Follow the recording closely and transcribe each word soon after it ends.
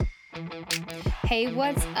Hey,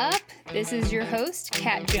 what's up? This is your host,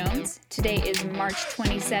 Kat Jones. Today is March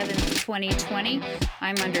 27th, 2020.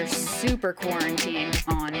 I'm under super quarantine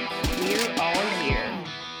on Queer All Year.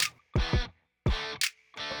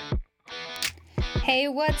 Hey,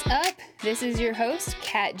 what's up? This is your host,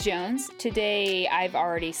 Kat Jones. Today, I've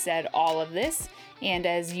already said all of this, and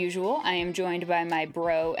as usual, I am joined by my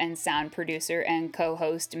bro and sound producer and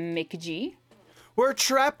co-host, Mick G. We're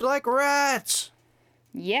trapped like rats!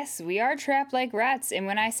 Yes, we are trapped like rats, and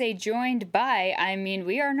when I say joined by, I mean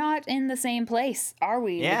we are not in the same place, are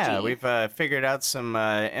we? Yeah, Mick G? we've figured out some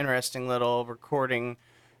interesting little recording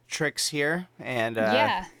tricks here, and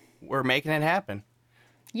Yeah. we're making it happen.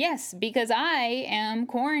 Yes, because I am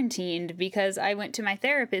quarantined because I went to my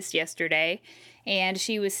therapist yesterday and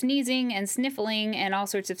she was sneezing and sniffling and all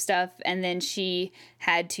sorts of stuff, and then she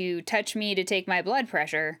had to touch me to take my blood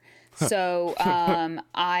pressure. So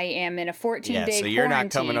I am in a 14-day quarantine. Yeah, so you're not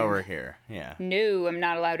coming over here. Yeah. No, I'm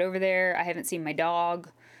not allowed over there. I haven't seen my dog.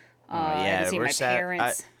 I haven't seen my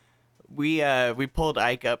parents. We pulled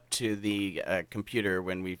Ike up to the computer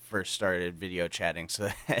when we first started video chatting so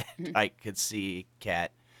that Ike could see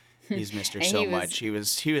Kat. He's missed her so much. He was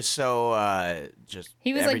so just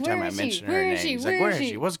he was every like, time where I is mentioned she? her Where name, is she? he's Where like, where is is she?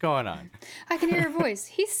 she? What's going on? I can hear her voice.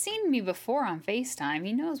 He's seen me before on FaceTime.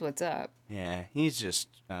 He knows what's up. Yeah, he's just,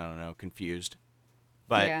 I don't know, confused.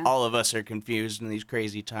 But Yeah. all of us are confused in these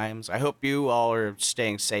crazy times. I hope you all are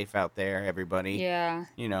staying safe out there, everybody. Yeah.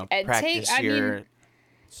 You know, practice your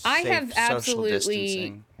I safe have social absolutely,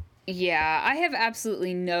 distancing. yeah, I have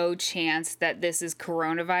absolutely no chance that this is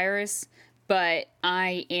coronavirus, but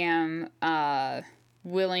I am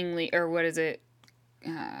willingly, or what is it?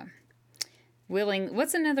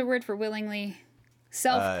 What's another word for willingly?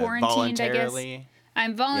 Self-quarantined, I guess. Voluntarily.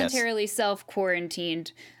 I'm voluntarily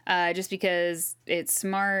self-quarantined just because it's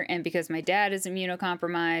smart and because my dad is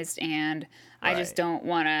immunocompromised and I just Right. don't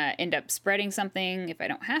want to end up spreading something if I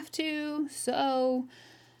don't have to. So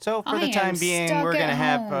So for I the am time being, stuck we're at going to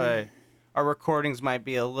have, home. our recordings might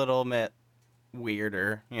be a little bit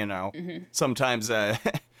weirder, you know. Sometimes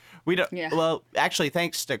we don't, Yeah. well, actually,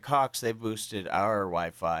 thanks to Cox, they boosted our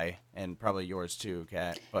Wi-Fi and probably yours too,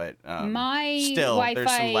 Kat. But My still, there's some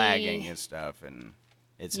Wi-Fi lagging and stuff, and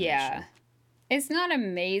it's an issue. It's not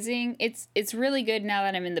amazing. It's really good now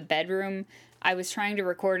that I'm in the bedroom. I was trying to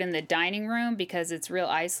record in the dining room because it's real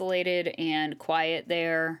isolated and quiet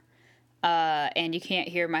there. And you can't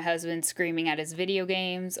hear my husband screaming at his video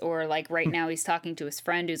games, or like right now he's talking to his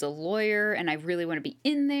friend who's a lawyer, and I really want to be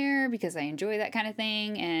in there because I enjoy that kind of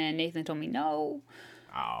thing. And Nathan told me no.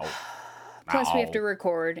 Ow. Plus we have Ow. to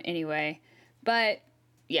record anyway. But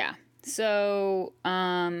yeah. So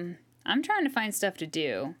I'm trying to find stuff to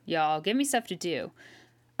do. Y'all, give me stuff to do.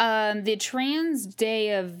 The Trans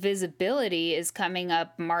Day of Visibility is coming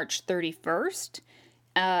up March 31st.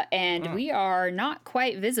 And we are not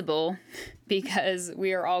quite visible because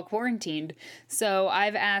we are all quarantined. So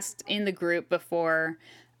I've asked in the group before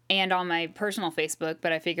and on my personal Facebook,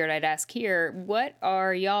 but I figured I'd ask here, what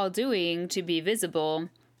are y'all doing to be visible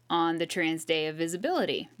on the Trans Day of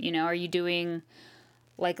Visibility? You know, are you doing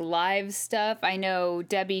like live stuff? I know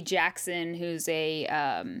Debbie Jackson, who's she's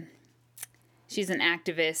an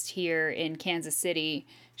activist here in Kansas City.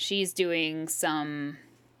 She's doing some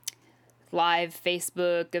live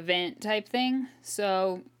Facebook event type thing.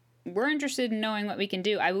 So we're interested in knowing what we can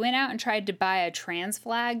do. I went out and tried to buy a trans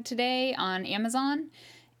flag today on Amazon.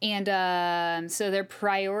 And so they're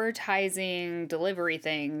prioritizing delivery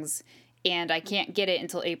things. And I can't get it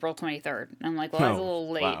until April 23rd. I'm like, well, that's a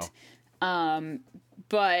little late. Wow.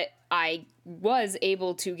 But I was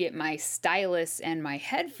able to get my stylus and my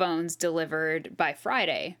headphones delivered by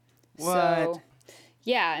Friday. What? So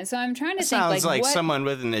yeah, and so I'm trying to think Sounds like what someone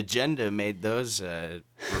with an agenda made those I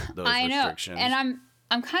know, restrictions. and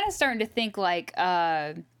I'm kind of starting to think like,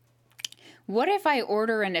 what if I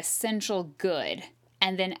order an essential good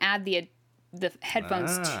and then add the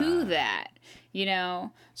headphones to that, you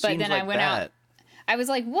know? But Seems then I like went out. that. I was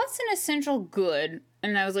like, what's an essential good?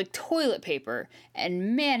 And I was like, toilet paper.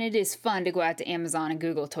 And man, it is fun to go out to Amazon and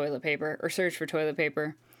Google toilet paper or search for toilet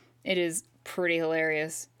paper. It is pretty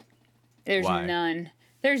hilarious. There's Why? none.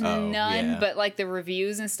 There's none, yeah. but like the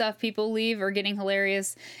reviews and stuff people leave are getting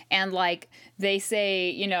hilarious. And like they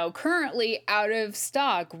say, you know, currently out of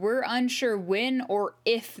stock. We're unsure when or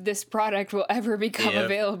if this product will ever become If.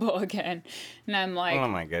 available again. And I'm like, Oh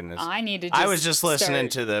my goodness. I need to I was just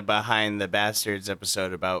listening start- to the Behind the Bastards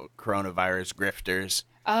episode about coronavirus grifters.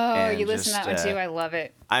 Oh, and you listen to that just, one too? I love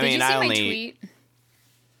it. I Did mean, you see I my only- tweet?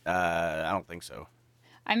 I don't think so.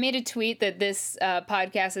 I made a tweet that this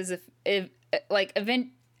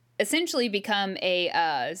essentially become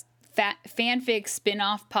a fanfic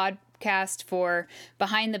spin-off podcast for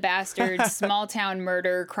Behind the Bastards, Small Town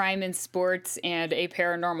Murder, Crime and Sports, and A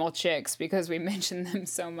Paranormal Chicks, because we mentioned them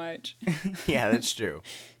so much. Yeah, that's true.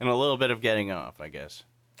 And a little bit of Getting Off, I guess.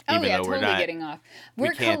 Oh, yeah, totally Getting Off.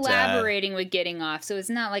 We're collaborating with Getting Off, so it's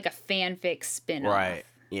not like a fanfic spin-off. Right.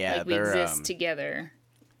 Yeah, like we exist together.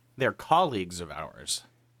 They're colleagues of ours.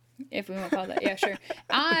 If we want to call that, yeah, sure.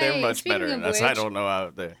 They're much better than us. I don't know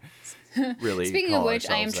how to really. Speaking of which,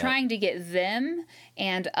 I am trying to get them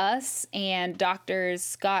and us and Doctors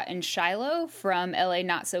Scott and Shiloh from LA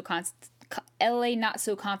Not So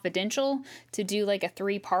Confidential to do like a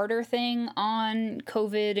 3-parter thing on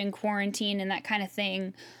COVID and quarantine and that kind of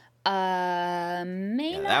thing. Not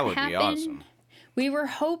that would happen. Be awesome. We were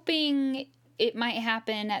hoping it might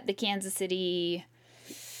happen at the Kansas City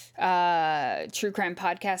True Crime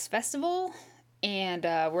Podcast Festival, and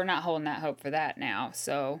we're not holding that hope for that now,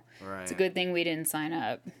 so It's a good thing we didn't sign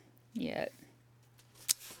up yet.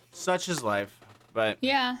 Such is life, but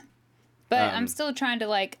yeah, but I'm still trying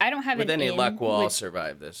to I don't have with any luck we'll all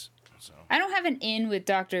survive this. So I don't have an in with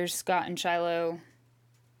Doctors Scott and Shiloh,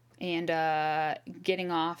 and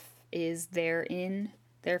Getting Off is their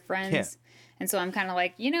friends, yeah. And so I'm kind of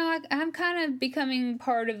I'm kind of becoming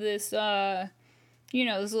part of this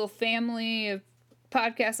this little family of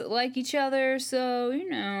podcasts that like each other. So,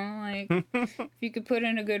 if you could put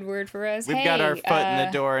in a good word for us. We've got our foot in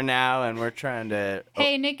the door now, and we're trying to...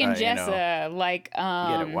 Hey, Nick and Jessa,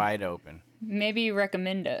 get it wide open. Maybe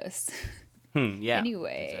recommend us. Yeah.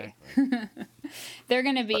 Anyway. Exactly. They're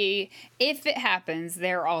going to be, if it happens,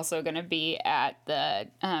 they're also going to be at the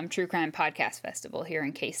True Crime Podcast Festival here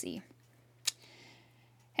in KC.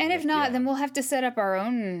 And if not, then we'll have to set up our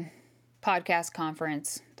own podcast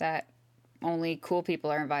conference that only cool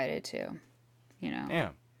people are invited to, Yeah.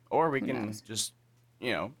 Or we can just,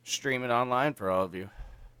 stream it online for all of you.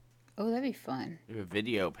 Oh, that'd be fun. Do a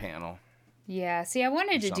video panel. Yeah. See, I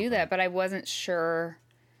wanted to do that, but I wasn't sure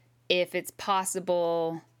if it's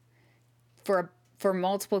possible for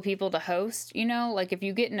multiple people to host, if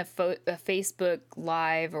you get in a Facebook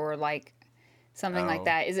Live or something like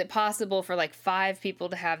that. Is it possible for 5 people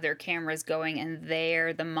to have their cameras going and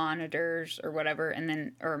they're the monitors or whatever, and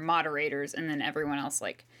then or moderators, and then everyone else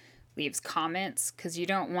leaves comments? Because you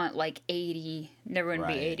don't want 80. There wouldn't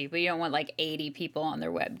be 80, but you don't want 80 people on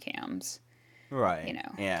their webcams. Right.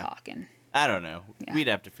 Talking. I don't know. Yeah. We'd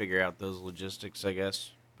have to figure out those logistics, I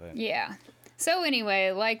guess. But yeah. So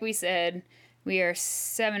anyway, like we said, we are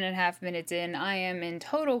 7.5 minutes in. I am in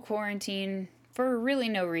total quarantine for really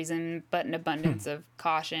no reason but an abundance of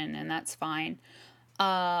caution, and that's fine.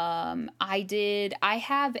 I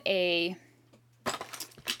have a...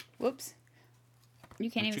 Whoops. You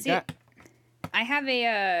can't even see it. I have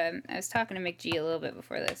a... I was talking to McG a little bit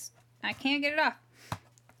before this. I can't get it off.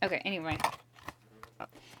 Okay, anyway.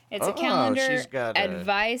 It's a calendar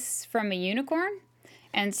advice from a unicorn.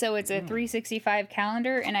 And so it's a 365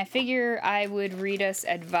 calendar, and I figure I would read us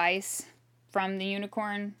advice from the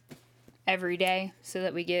unicorn every day so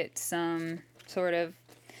that we get some sort of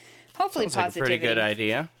hopefully Sounds positivity. Like a pretty good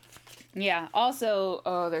idea. Yeah. Also,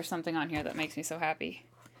 there's something on here that makes me so happy.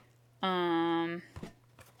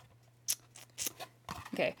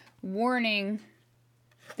 Okay. Warning.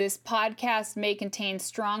 This podcast may contain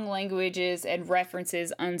strong languages and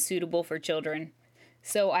references unsuitable for children.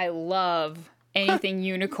 So I love anything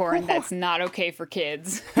unicorn that's not okay for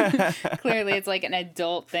kids. Clearly, it's an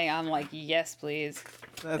adult thing. I'm yes, please.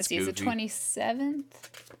 Let's see, it's the 27th?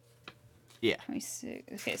 Yeah.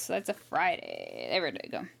 26. Okay, so that's a Friday. There we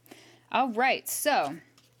go. All right, so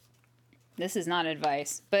this is not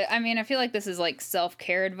advice. But, I feel like this is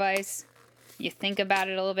self-care advice. You think about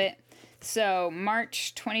it a little bit. So,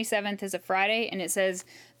 March 27th is a Friday, and it says,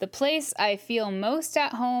 the place I feel most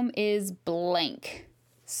at home is blank.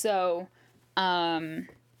 So,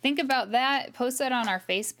 think about that. Post that on our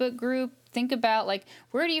Facebook group. Think about,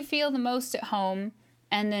 where do you feel the most at home?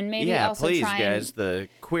 And then maybe also please, try guys. The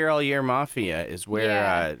Queer All Year Mafia is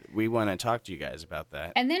where we want to talk to you guys about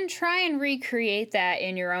that. And then try and recreate that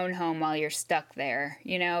in your own home while you're stuck there,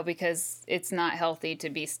 because it's not healthy to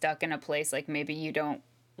be stuck in a place maybe you don't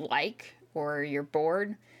like or you're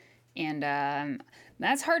bored. And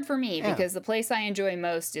that's hard for me because the place I enjoy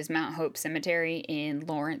most is Mount Hope Cemetery in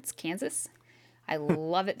Lawrence, Kansas. I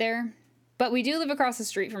love it there. But we do live across the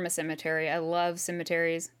street from a cemetery. I love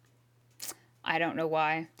cemeteries. I don't know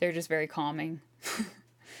why. They're just very calming.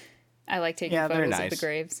 I like taking photos of the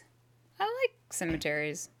graves. I like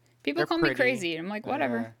cemeteries. People call me crazy. And I'm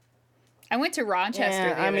whatever. I went to Rochester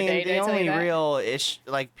the other day. Did I tell you that? The only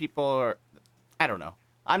real people are... I don't know.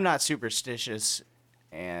 I'm not superstitious.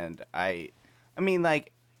 And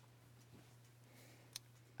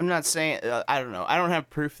I'm not saying I don't know. I don't have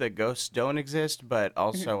proof that ghosts don't exist, but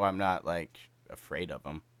also I'm not like afraid of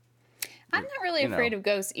them. I'm not really afraid of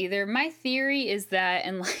ghosts either. My theory is that,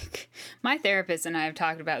 and like my therapist and I have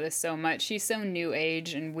talked about this so much. She's so new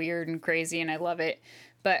age and weird and crazy, and I love it.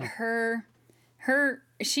 But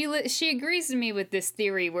she agrees to me with this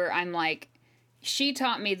theory where I'm like, she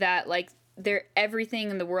taught me that like everything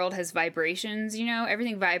in the world has vibrations,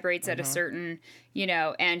 everything vibrates at a certain,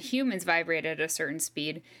 and humans vibrate at a certain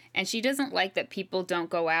speed. And she doesn't like that people don't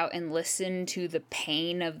go out and listen to the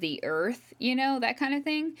pain of the earth, that kind of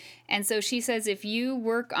thing. And so she says if you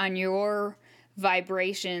work on your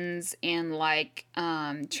vibrations and like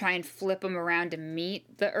try and flip them around to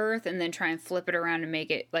meet the earth and then try and flip it around to make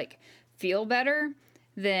it like feel better,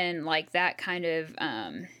 then like that kind of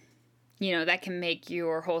that can make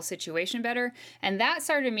your whole situation better. And that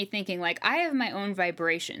started me thinking, like, I have my own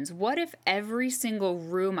vibrations. What if every single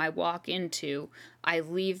room I walk into, I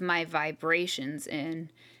leave my vibrations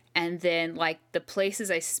in? And then, like, the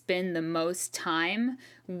places I spend the most time,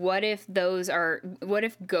 what if ghosts are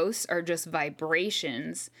just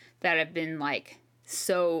vibrations that have been, like,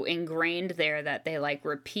 so ingrained there that they, like,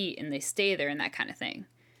 repeat and they stay there and that kind of thing,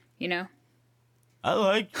 I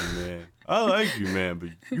like you, man, but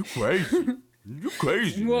you crazy. You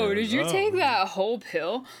crazy. Whoa, man. Did you take that whole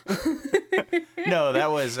pill? No,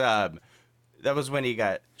 that was when he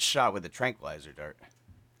got shot with a tranquilizer dart.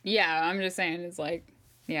 Yeah, I'm just saying, it's like,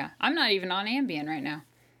 yeah. I'm not even on Ambien right now.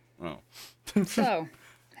 Oh. So,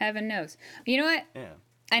 heaven knows. You know what? Yeah.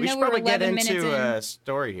 I know we're 11 minutes in. We should probably get into a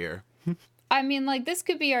story here. I mean, like, this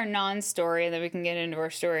could be our non-story, and then we can get into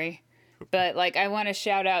our story. But, like, I want to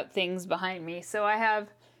shout out things behind me. So I have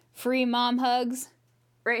free mom hugs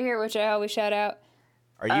right here, which I always shout out.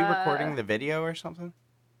 Are you recording the video or something?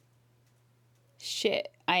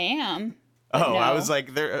 Shit, I am. Oh, no. I was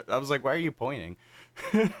like, why are you pointing?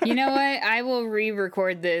 You know what? I will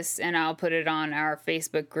re-record this, and I'll put it on our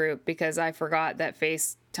Facebook group, because I forgot that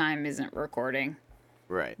FaceTime isn't recording.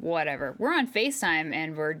 Right. Whatever. We're on FaceTime,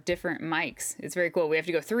 and we're different mics. It's very cool. We have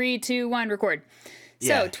to go 3, 2, 1, record.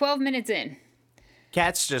 So, 12 minutes in.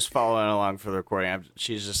 Kat's just following along for the recording.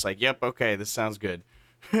 She's just like, yep, okay, this sounds good.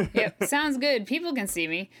 Yep, sounds good. People can see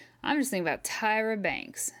me. I'm just thinking about Tyra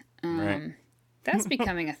Banks. Right. That's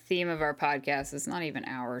becoming a theme of our podcast. It's not even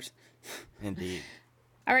ours. Indeed.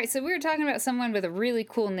 All right, so we were talking about someone with a really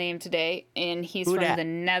cool name today, and he's from the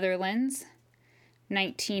Netherlands,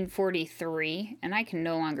 1943. And I can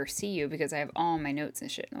no longer see you because I have all my notes and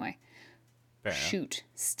shit in the way. Fair Shoot.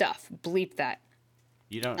 Stuff. Bleep that.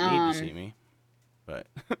 You don't need to see me, but...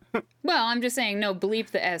 Well, I'm just saying, no, bleep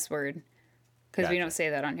the S word, because we don't say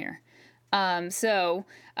that on here.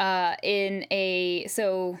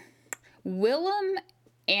 Willem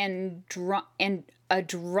and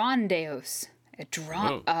Adrondeus.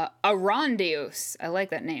 Arondeus. I like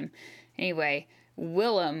that name. Anyway,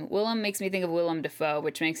 Willem makes me think of Willem Dafoe,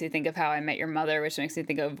 which makes me think of How I Met Your Mother, which makes me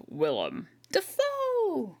think of Willem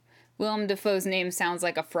Dafoe. Willem Dafoe's name sounds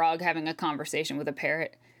like a frog having a conversation with a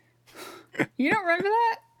parrot. You don't remember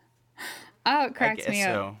that? Oh, it cracks me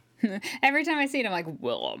up. Every time I see it, I'm like,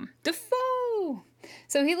 Willem Dafoe.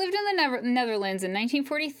 So he lived in the Netherlands in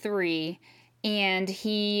 1943, and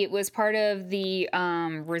he was part of the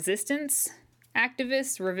resistance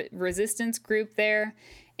activists, resistance group there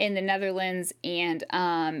in the Netherlands, and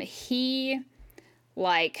he,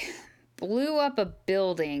 like, blew up a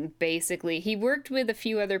building, basically. He worked with a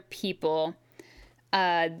few other people,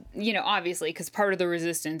 obviously, because part of the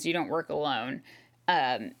resistance, you don't work alone.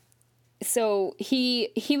 So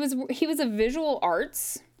he was a visual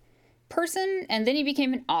arts person, and then he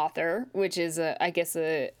became an author, which is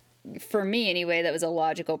for me anyway, that was a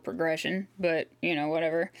logical progression, but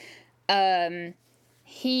whatever.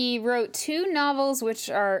 He wrote 2 novels,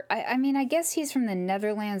 which are, I guess he's from the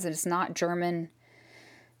Netherlands and it's not German,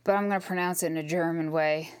 but I'm going to pronounce it in a German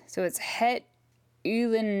way. So it's Het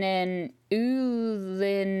Ulenhuis,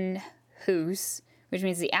 which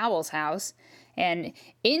means the owl's house, and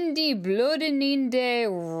In die bloedeninde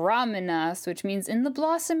ramenas, which means in the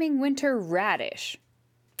blossoming winter radish.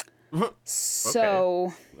 So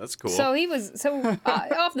okay. That's cool. So he was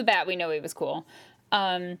off the bat we know he was cool.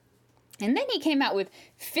 And then he came out with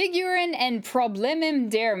Figuren en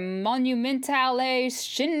Problemen der monumentale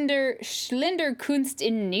Schilderkunst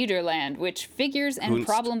in Nederland, which figures and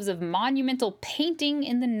problems of monumental painting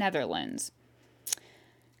in the Netherlands.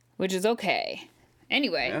 Which is okay.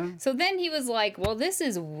 Anyway, So then he was like, well, this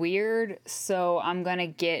is weird, so I'm going to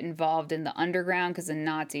get involved in the underground because the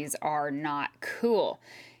Nazis are not cool.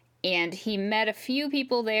 And he met a few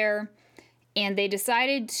people there, and they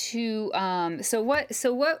decided to, so what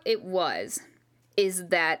it was is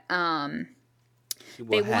that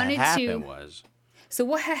What had happened was. So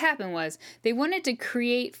what had happened was they wanted to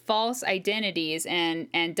create false identities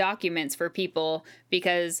and documents for people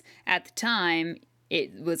because at the time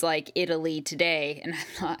it was like Italy today, and I'm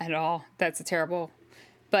not at all. That's a terrible.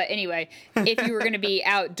 But anyway, if you were going to be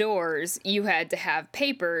outdoors, you had to have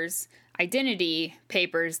papers, identity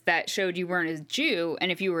papers that showed you weren't a Jew, and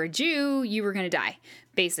if you were a Jew, you were going to die,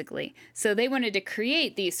 basically. So they wanted to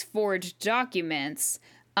create these forged documents,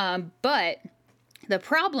 but the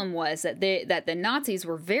problem was that the Nazis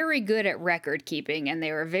were very good at record keeping, and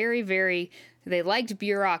they were they liked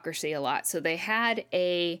bureaucracy a lot. So they had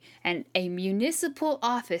a municipal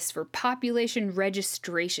office for population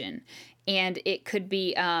registration, and it could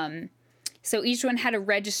be so each one had a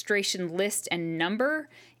registration list and number.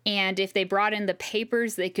 And if they brought in the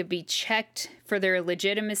papers, they could be checked for their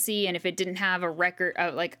legitimacy. And if it didn't have a record,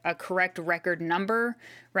 like a correct record number,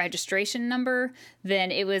 registration number,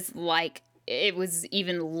 then it was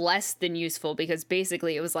even less than useful, because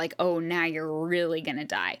basically it was like, oh, now you're really gonna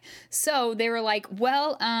die. So they were like,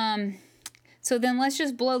 well, so then let's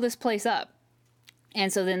just blow this place up.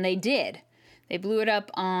 And so then they did. They blew it up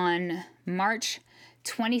on March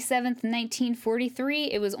 27th, 1943.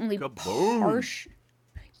 It was only partial.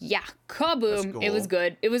 Yeah, kaboom. Cool. It was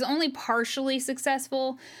good. It was only partially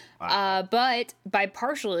successful, but by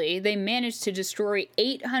partially, they managed to destroy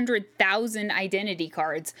 800,000 identity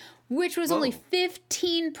cards, which was only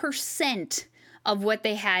 15% of what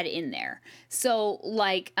they had in there. So,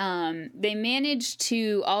 like, they managed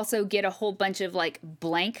to also get a whole bunch of, like,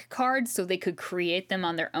 blank cards so they could create them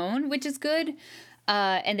on their own, which is good.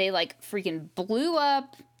 And they, like, freaking blew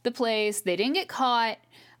up the place. They didn't get caught.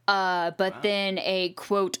 But then a,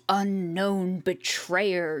 quote, unknown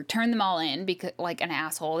betrayer turned them all in because, like, an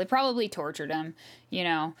asshole. They probably tortured him, you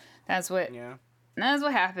know. That's what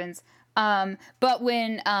happens. But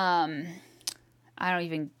when, I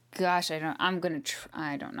don't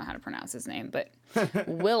know how to pronounce his name, but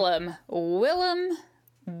Willem,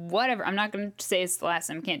 whatever. I'm not going to say his last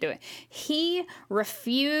name. Can't do it. He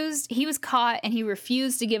was caught, and he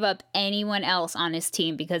refused to give up anyone else on his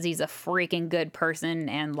team because he's a freaking good person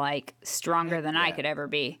and, like, stronger than I could ever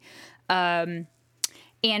be. And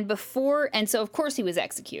so of course he was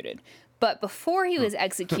executed. But before he was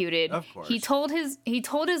executed, he told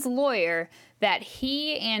his lawyer that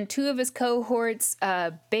he and two of his cohorts,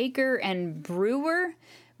 Baker and Brewer,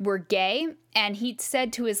 were gay, and he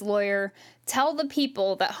said to his lawyer, "Tell the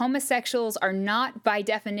people that homosexuals are not by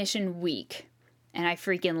definition weak." And I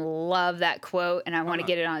freaking love that quote, and I want to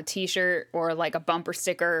get it on a t-shirt or like a bumper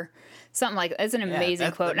sticker, something like that. It's an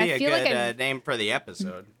amazing quote. That'd be a good name for the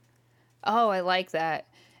episode. Oh, I like that.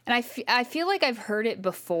 And I feel like I've heard it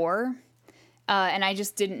before, and I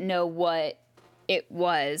just didn't know what it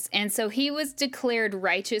was. And so he was declared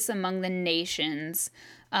righteous among the nations,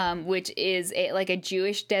 which is a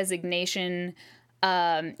Jewish designation.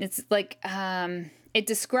 It's like it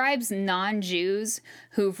describes non-Jews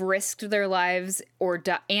who've risked their lives or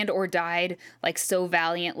died like so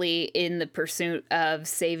valiantly in the pursuit of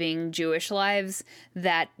saving Jewish lives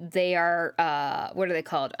that they are what are they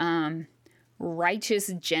called?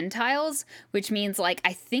 Righteous Gentiles, which means I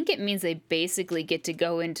think it means they basically get to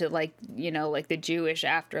go into like the Jewish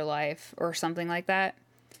afterlife or something like that.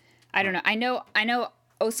 I don't know. I know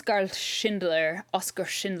Oskar Schindler.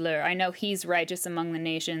 I know he's righteous among the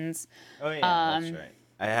nations. Oh yeah, that's right.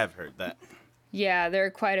 I have heard that. Yeah, there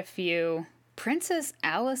are quite a few. Princess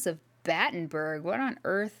Alice of Battenberg. What on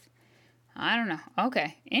earth? I don't know.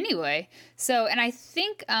 Okay. Anyway, so and I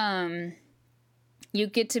think you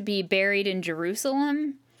get to be buried in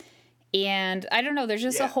Jerusalem. And I don't know, there's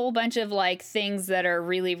just a whole bunch of things that are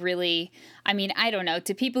really, really, I mean, I don't know,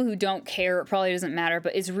 to people who don't care, it probably doesn't matter,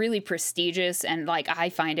 but it's really prestigious. And I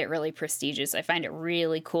find it really prestigious. I find it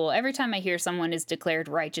really cool. Every time I hear someone is declared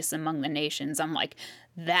righteous among the nations, I'm like,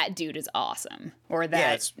 that dude is awesome. Or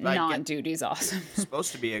that non-dude is awesome. It's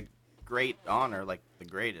supposed to be a great honor, like the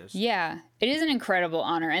greatest. Yeah, it is an incredible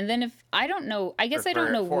honor. And then I don't know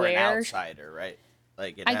where. For an outsider, right?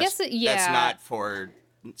 That's not for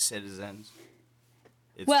citizens.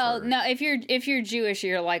 No, if you're Jewish,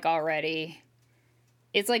 you're already,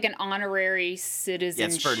 it's like an honorary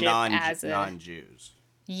citizenship. It's for non-Jews.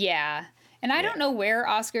 Yeah, and I don't know where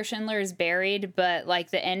Oskar Schindler is buried, but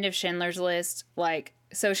the end of Schindler's List,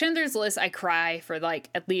 so Schindler's List, I cry for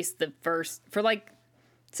at least the first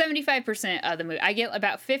 75% of the movie. I get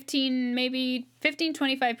about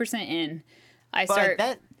 25% in. I start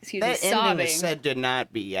that sobbing. Ending is said to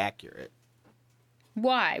not be accurate.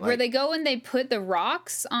 Why? Where they go and they put the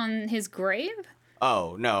rocks on his grave?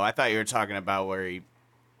 Oh, no. I thought you were talking about where he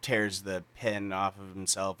tears the pin off of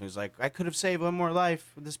himself. He's like, I could have saved one more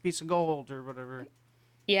life with this piece of gold or whatever.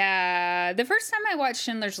 Yeah, the first time I watched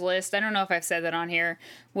Schindler's List, I don't know if I've said that on here,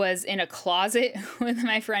 was in a closet with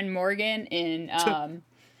my friend Morgan in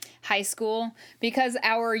high school, because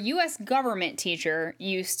our U.S. government teacher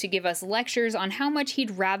used to give us lectures on how much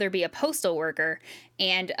he'd rather be a postal worker,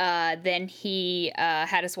 and then he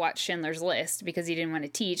had us watch Schindler's List because he didn't want to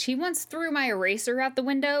teach. He once threw my eraser out the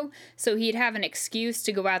window so he'd have an excuse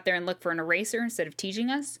to go out there and look for an eraser instead of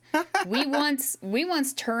teaching us. we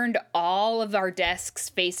once turned all of our desks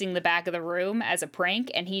facing the back of the room as a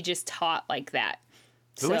prank, and he just taught like that.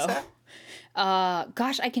 Who is that?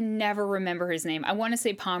 Gosh, I can never remember his name. I want to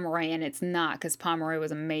say Pomeroy, and it's not, because Pomeroy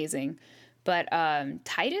was amazing. But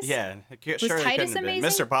Titus? Yeah, Was surely Titus couldn't have been.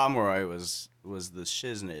 amazing? Mr. Pomeroy was the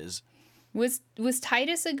shizness. Was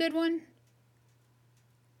Titus a good one?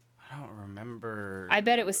 I don't remember. I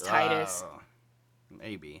bet it was Titus.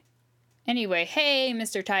 Maybe. Anyway, hey,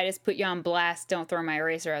 Mr. Titus, put you on blast. Don't throw my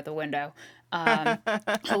eraser out the window.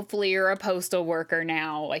 Hopefully you're a postal worker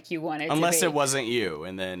now, like you wanted to be. Unless it wasn't you,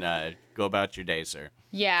 and then go about your day, sir.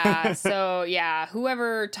 Yeah, so yeah,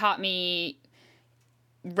 whoever taught me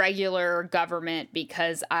regular government,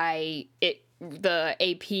 because the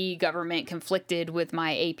AP government conflicted with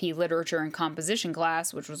my AP literature and composition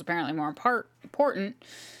class, which was apparently more important.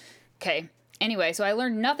 Okay. Anyway, so I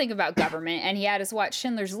learned nothing about government, and he had us watch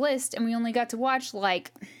Schindler's List, and we only got to watch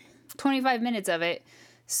like 25 minutes of it.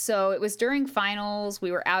 So it was during finals.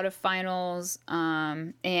 We were out of finals,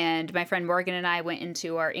 and my friend Morgan and I went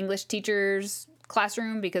into our English teacher's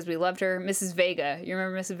classroom because we loved her, Mrs. Vega. You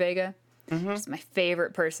remember Mrs. Vega? Mm-hmm. She's my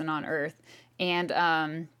favorite person on earth.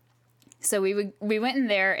 And so we went in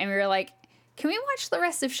there, and we were like, can we watch the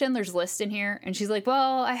rest of Schindler's List in here? And she's like,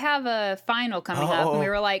 well, I have a final coming up. And we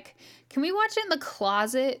were like, can we watch it in the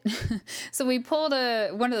closet? So we pulled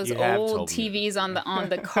one of those old TVs on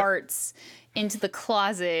the carts into the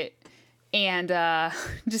closet, and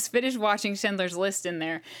just finished watching Schindler's List in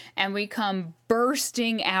there. And we come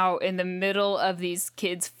bursting out in the middle of these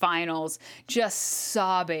kids' finals, just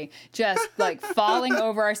sobbing, just like falling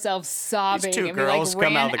over ourselves, sobbing. These two and girls we, like,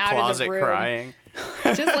 come out of the closet room, crying.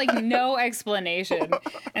 just like no explanation.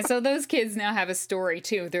 And so those kids now have a story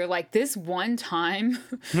too. They're like, this one time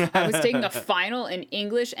I was taking a final in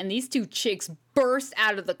English, and these two chicks burst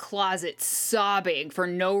out of the closet sobbing for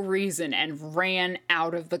no reason and ran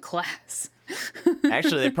out of the class.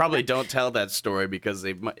 Actually, they probably don't tell that story because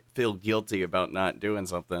they might feel guilty about not doing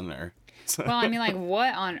something. Or well, I mean, like,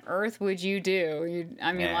 what on earth would you do?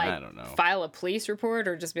 I don't know. File a police report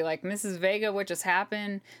or just be like, Mrs. Vega, what just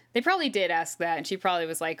happened? They probably did ask that, and she probably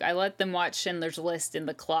was like, I let them watch Schindler's List in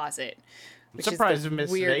the closet. I'm surprised if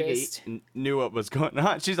Miss Vega knew what was going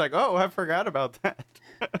on. She's like, oh, I forgot about that.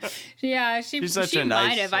 Yeah, she's such a nice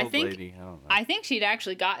might have. old lady. I think she'd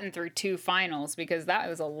actually gotten through 2 finals, because that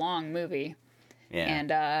was a long movie. Yeah.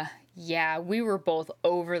 And yeah, we were both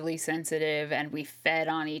overly sensitive, and we fed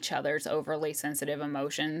on each other's overly sensitive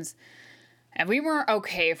emotions. And we weren't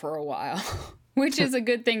okay for a while, which is a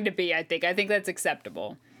good thing to be, I think. I think that's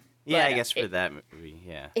acceptable. Yeah, but I guess for that movie,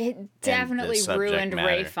 yeah. It definitely ruined matter.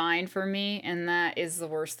 Ray Fine for me, and that is the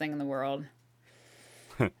worst thing in the world.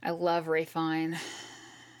 I love Ray Fine.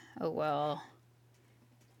 Oh, well.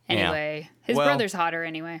 Anyway, his brother's hotter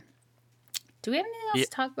anyway. Do we have anything else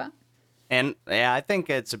to talk about? And yeah, I think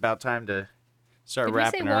it's about time to start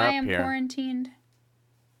wrapping her up here. Did we say why I'm quarantined?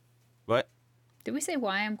 What? Did we say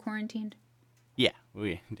why I'm quarantined? Yeah,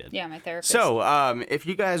 we did. Yeah, my therapist. So, if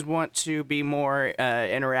you guys want to be more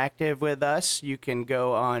interactive with us, you can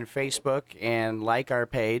go on Facebook and like our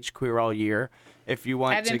page, Queer All Year. If you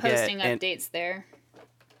want I've been posting updates there.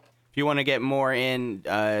 If you want to get more in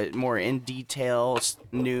detail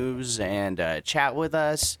news and chat with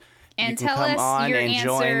us, and you can come on and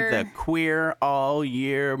join the Queer All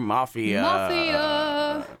Year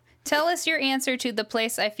Mafia. Tell us your answer to the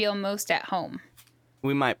place I feel most at home.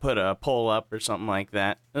 We might put a poll up or something like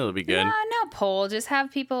that. It'll be good. No poll. Just have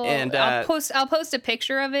people. And I'll post a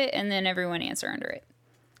picture of it, and then everyone answer under it.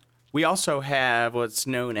 We also have what's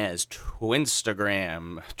known as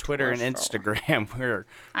Twinstagram, Twitter and Instagram, where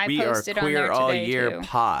we are Queer All Year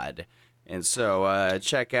Pod. And so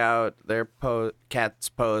check out their Kat's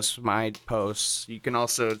posts, my posts. You can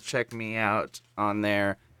also check me out on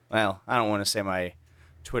there. Well, I don't want to say my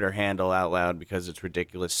Twitter handle out loud because it's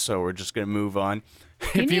ridiculous, so we're just going to move on.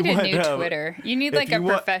 You need a new Twitter. You need like a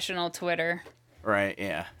professional Twitter. Right,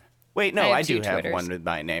 yeah. Wait, no, I do have one with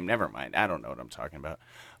my name. Never mind. I don't know what I'm talking about.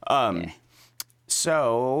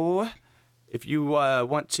 So, If you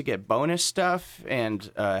want to get bonus stuff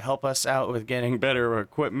and help us out with getting better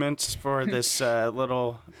equipment for this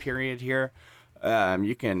little period here,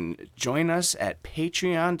 you can join us at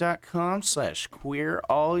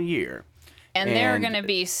patreon.com/queerallyear. And there are going to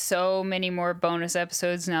be so many more bonus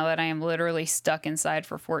episodes now that I am literally stuck inside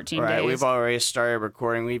for 14 days. Right, we've already started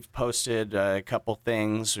recording. We've posted a couple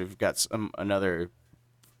things. We've got another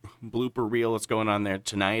blooper reel that's going on there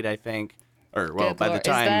tonight, I think. Or, well, by the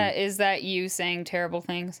time... Is that you saying terrible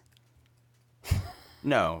things?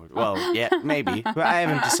 No. Well, yeah, maybe. But I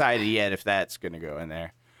haven't decided yet if that's going to go in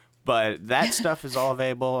there. But that stuff is all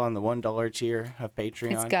available on the $1 tier of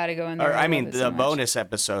Patreon. It's got to go in there. Or, I mean, the bonus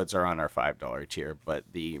episodes are on our $5 tier, but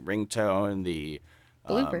the ringtone, the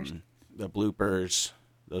bloopers,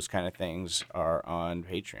 those kind of things are on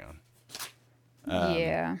Patreon.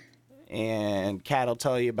 Yeah. And Kat will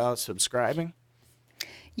tell you about subscribing.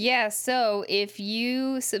 Yeah, so if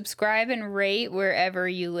you subscribe and rate wherever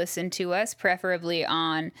you listen to us, preferably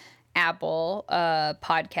on Apple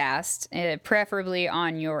podcast, preferably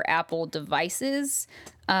on your Apple devices,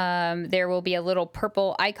 there will be a little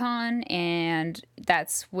purple icon, and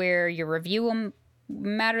that's where your review will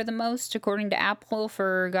matter the most, according to Apple,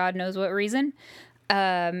 for God knows what reason.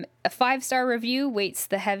 A 5-star review weights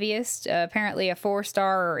the heaviest. Apparently a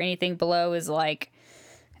 4-star or anything below is like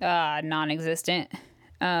non-existent.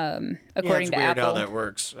 According to weird Apple. How that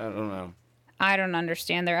works. I don't know. I don't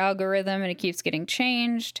understand their algorithm, and it keeps getting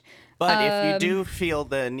changed. But if you do feel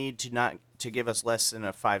the need to give us less than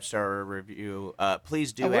a 5-star review,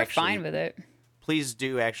 please do. We're fine with it. Please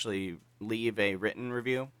do actually leave a written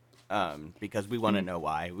review, because we want to know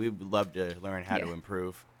why. We would love to learn how to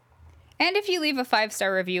improve. And if you leave a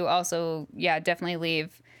 5-star review, also, definitely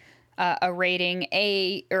leave a rating.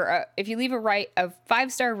 If you leave a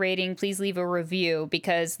 5-star rating, please leave a review,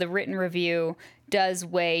 because the written review does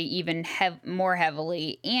weigh even more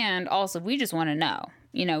heavily. And also, we just want to know.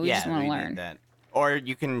 We just want to learn. That. Or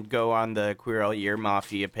you can go on the Queer All Year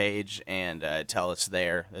Mafia page and tell us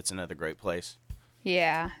there. That's another great place.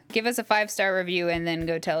 Yeah. Give us a 5-star review and then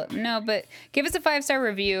go tell it. No, but give us a 5-star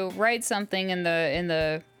review. Write something in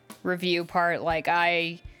the review part, like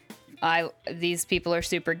these people are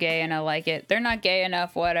super gay and I like it. They're not gay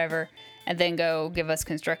enough, whatever. And then go give us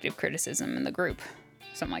constructive criticism in the group.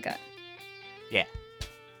 Something like that. Yeah.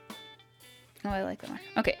 Oh, I like that one.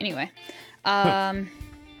 Okay, anyway.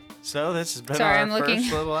 So this has been our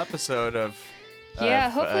first little episode of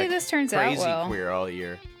hopefully this turns out well. Crazy Queer All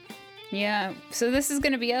Year. Yeah, so this is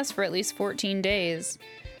going to be us for at least 14 days.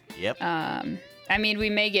 Yep. I mean, we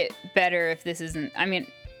may get better if this isn't... I mean,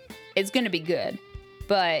 it's going to be good.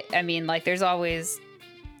 But, I mean, like, there's always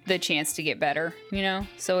the chance to get better,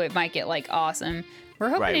 So it might get, like, awesome. We're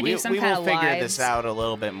hoping to do some kind of lives. We will figure this out a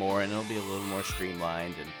little bit more, and it'll be a little more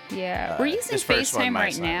streamlined. And we're using FaceTime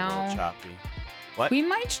right now. What? We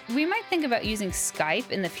might think about using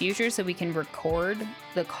Skype in the future so we can record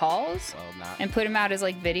the calls and put them out as,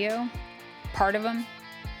 like, video. Part of them.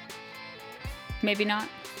 Maybe not.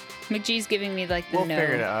 McGee's giving me, like, the no. We'll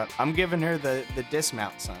figure it out. I'm giving her the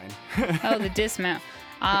dismount sign. Oh, the dismount.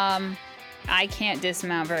 I can't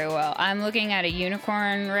dismount very well. I'm looking at a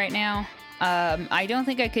unicorn right now. I don't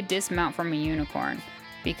think I could dismount from a unicorn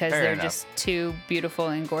because they're just too beautiful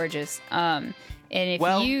and gorgeous. And if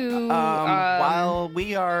while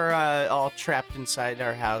we are all trapped inside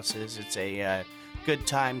our houses, it's a good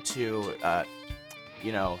time to,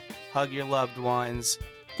 hug your loved ones.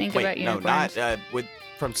 Think about unicorns. No, not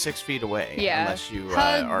from 6 feet away. Yeah. Unless you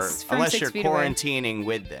unless you're quarantining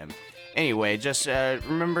with them. Anyway, just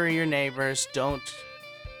remember your neighbors. Don't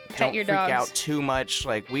freak out too much.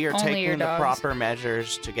 Like, we are taking the proper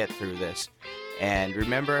measures to get through this. And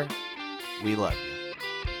remember, we love you.